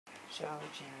小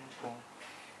金锅，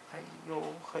嘿呦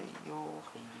嘿呦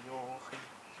嘿呦嘿。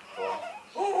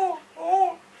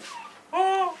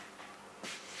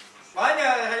慢点，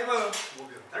还有没有？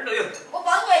哪儿都有。我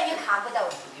帮你，你看不到。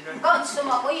刚吃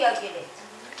嘛，我也要给你。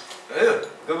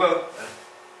够不？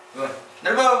哪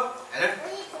儿不？在哪儿？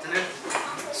在哪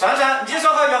儿？算，你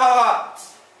说好就好哈。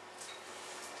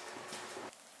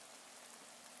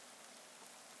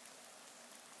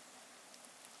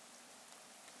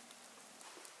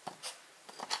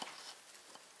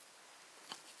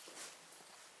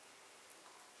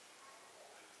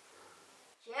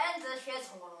现在雪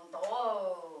虫多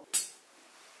哦。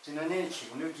今天的气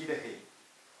温都低得很，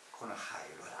可能害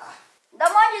了啊。那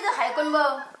么你这还滚不？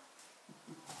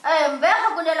哎，没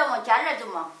好滚的了，往家那走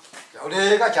嘛。要得，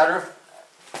给加点儿。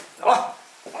到了。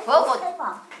不，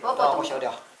我晓得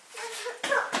啊。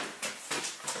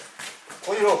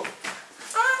可以喽。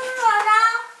你找到？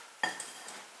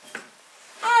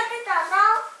你找到？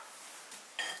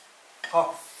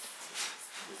好。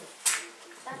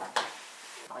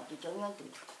好，就叫人豆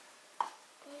头。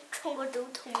冲个豆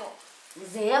头哦。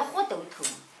热火豆头。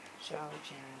小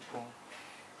金锅，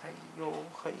嘿呦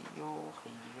嘿呦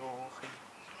嘿呦嘿。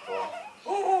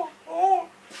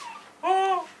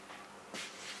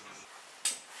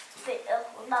热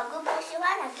乎，老公不喜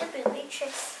欢拿给贝贝吃。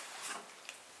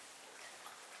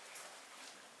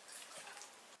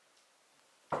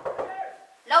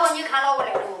老王，你看到我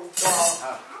来了。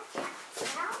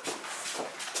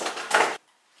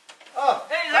哦，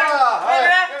哎，来了，来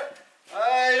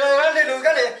来六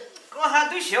个的，我喊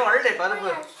对鞋娃儿来，包头不？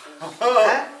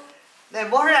哎，来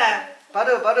摸会儿来，包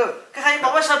头，看看你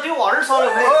妈妈想对娃儿说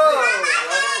了没？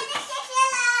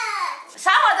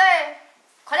啥娃子？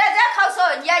快点再烤手，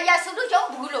你手都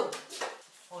僵不了。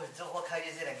哦，这火烤的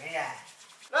是那个呀。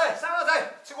来三个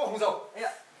仔吃个红烧。哎呀，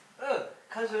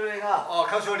烤熟了嘎。哦，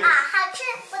烤熟的。好吃，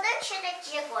不能吃的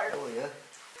结果了。哦哟。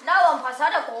老王怕烧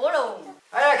得过了。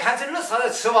哎，看这儿啥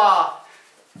子吃哇？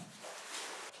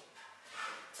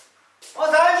我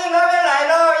说你那边来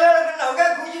了，要那个楼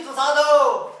干估计做啥子？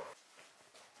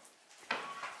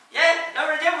耶，老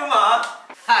板姐不嘛？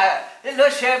嗨，你那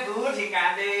全部挺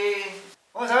干的。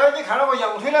我说你看到我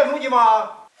羊腿来卤的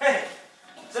吗？嘿，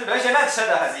这那些来吃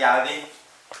的还是要的。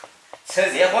吃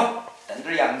热火，炖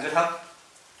点羊肉汤。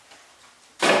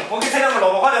我给切两个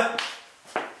萝卜花头。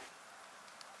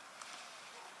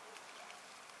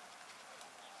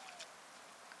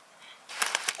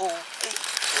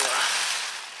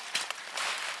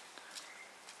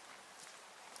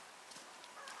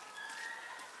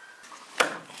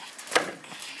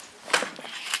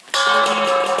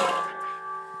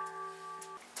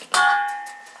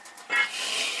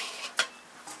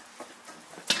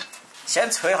先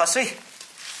焯一下水。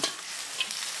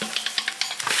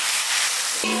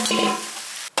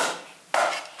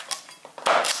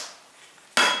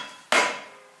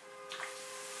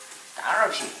干儿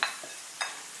皮，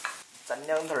蘸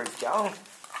2段姜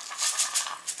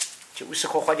，90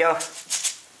颗花椒，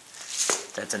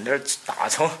再整点大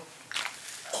葱，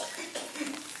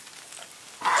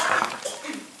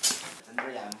整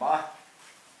点盐巴，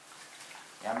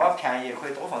盐巴便宜可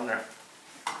以多放点儿。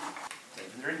再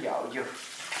整点料酒，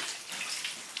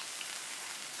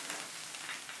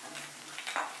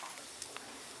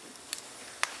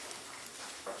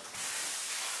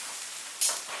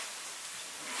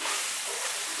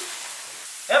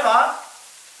哎爸，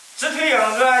这腿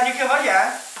羊肉你给好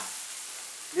钱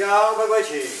200块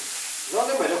钱，我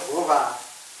都没得货吧？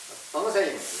张三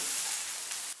爷。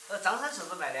张三叔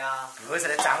子卖的啊？不是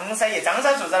的，张三爷，张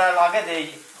三叔子拿给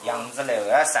这羊子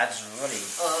来杀猪的。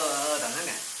当然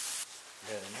干。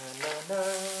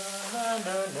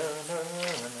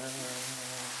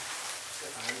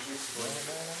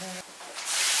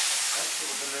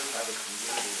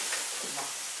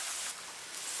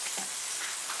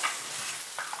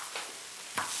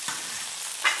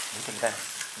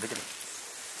没得。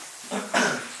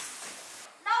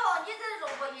老王，你这萝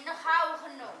卜印的好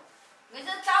狠喽！硬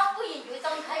是长不赢就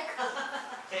长开口。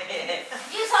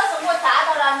你说是我炸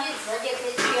到了，你自己去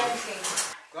选去。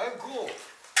关谷，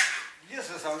你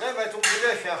是上街买总不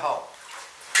得选好。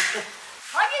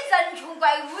那你人穷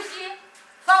怪物鸡，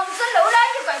房子漏了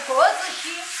你怪个子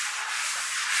稀。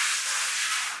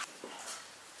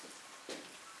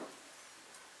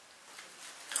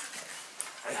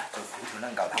哎呀，这骨头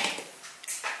能搞它。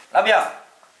老表，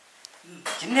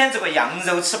今天这个羊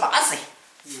肉吃巴适，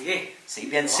随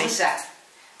便吃。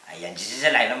哎呀，你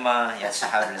来了嘛，要吃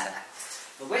好点噻。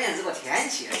不关键这个天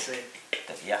气是。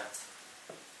对呀。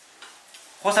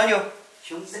喝烧酒。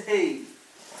兄弟。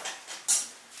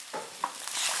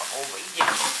下个味的。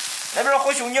那边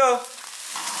喝熊酒。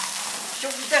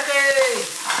凶得很。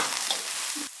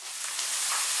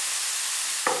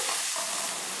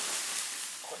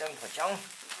喝2口姜。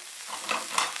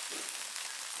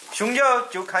熊酒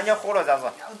就看见喝了咋子？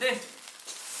要得。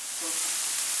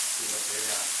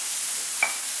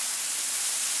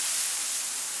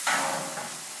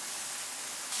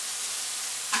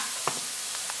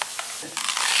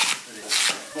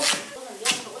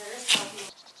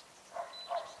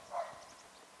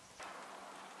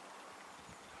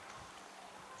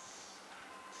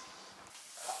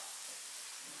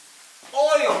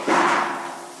哦哟，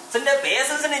整的白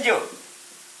生生的酒，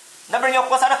那边儿你要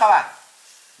喝啥的好啊？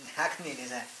那肯定的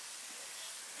噻。来，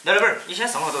那边儿你先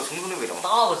上下头葱葱的味道嘛。打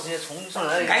不直接冲出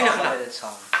来，干得很了。吃。哎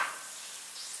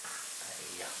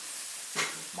呀，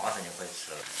马上就可以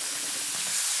吃了。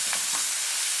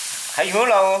还有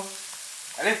了哦。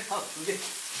来的，好，出去。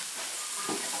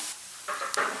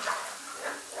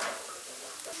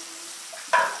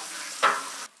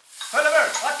快，那边儿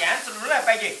把电磁炉来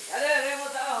摆起。来，我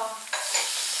找哈。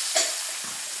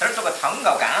这儿做个汤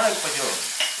熬干了可以哦。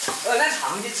咱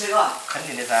长期吃嘎。肯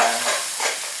定的噻。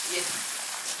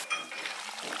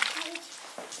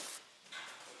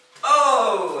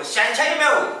哦，咸菜有没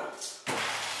有？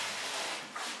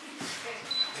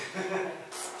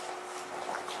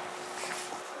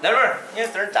那边儿，你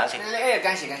这儿站起。哎，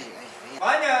感谢。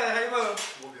妈娘还有没有？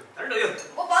这儿都有。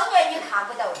我帮你，你看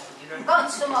不到。刚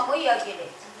吃嘛，我也要给的。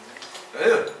哎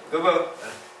呦，够不？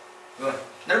够。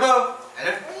那儿不？在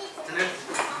那儿。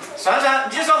算，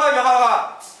你说好就好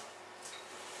哈。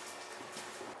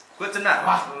给我整来。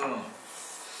哇。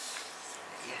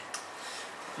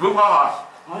不怕哈。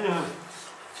哎呀。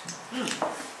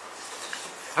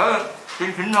还有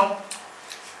挺清汤，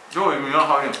这个营养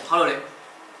好点。好了的。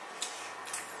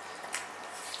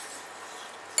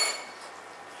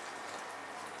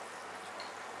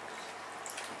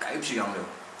盖皮羊肉。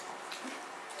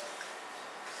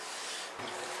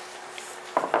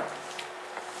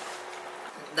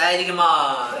来这个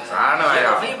嘛，算了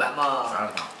呀。飞半嘛。算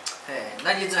了。哎，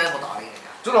那你整两个大的那个。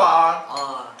走了啊。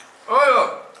啊。哎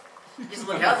呦。你是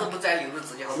不是天子不宰牛肉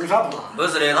自己好啃嘛？不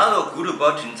是的，他说骨头不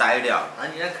好听宰的啊。那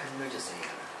你那啃点就是一个。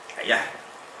哎呀，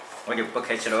我就不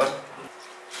客气了。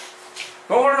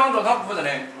锅碗汤做汤不认的。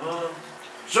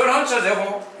热汤吃热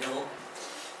喝。有。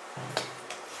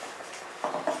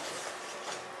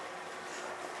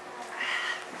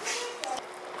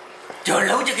就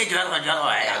肉就给卷团，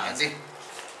哎呀。样子。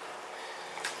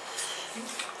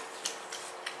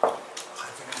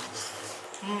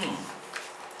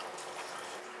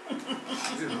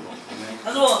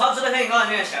他说好吃的很，嘎，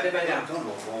你看下礼拜讲。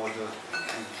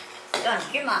让你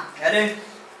去嘛。来的。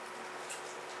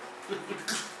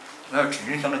那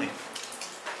挺香的很。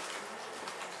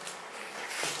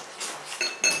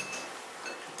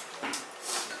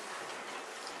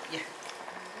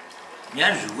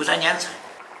腌肉噻，腌菜。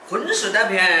荤食单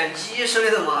片几十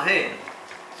里头嘛，嘿。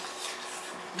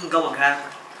你们搞忘开？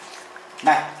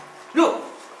来。哟，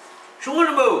凶狠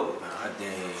人不？那得。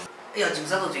哎呀，金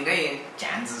沙头最安逸。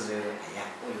酱汁肉，哎呀。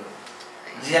哦哟。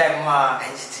你来嘛？哎，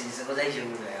其实我在油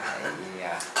的呀。哎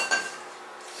呀。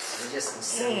直接生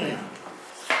生的。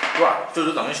哇，这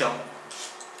是这么香。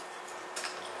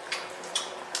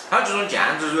它这种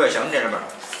酱汁肉要香点儿嘛。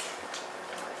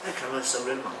那看看熟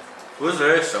的嘛。不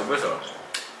是熟不熟，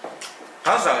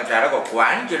它是在那个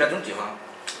关节那种地方，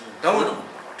然后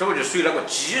这个就属于那个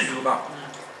肌肉吧。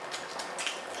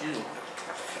肌肉。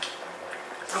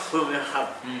它喉咙也好。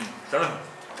真的。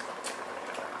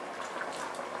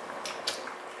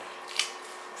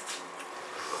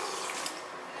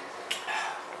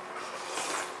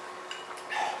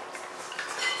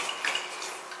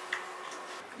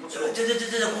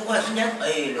这，快瞬间，哎。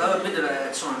没得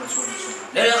了，吃完了。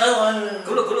来，还有。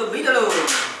够了，没得了。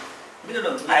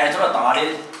哎，这个大的，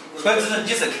反正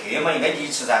你是客嘛，应该你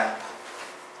吃噻。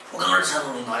我刚刚吃了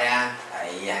弄大的。哎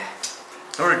呀，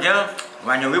这会儿讲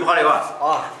完全尾巴的吧？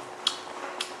啊。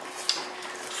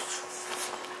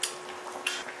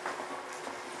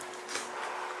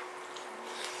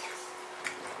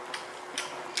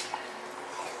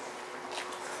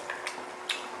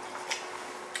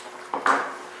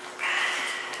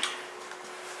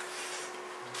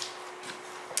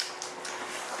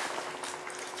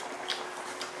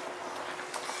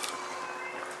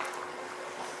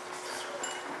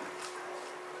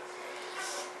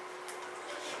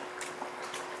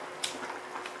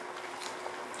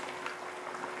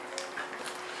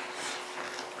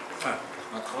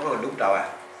那烤肉卤不到啊。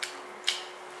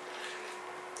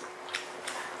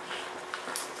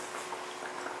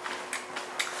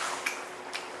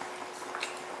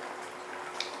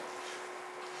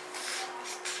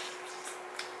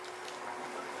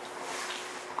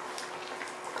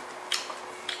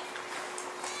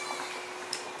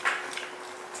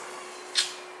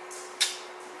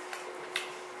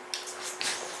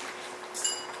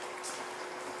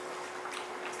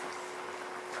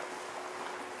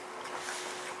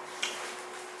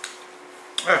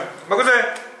没个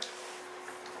事，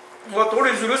我多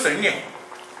的是个剩呢。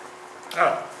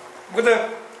没个事，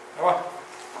好吧。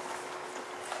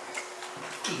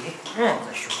这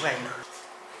学完了。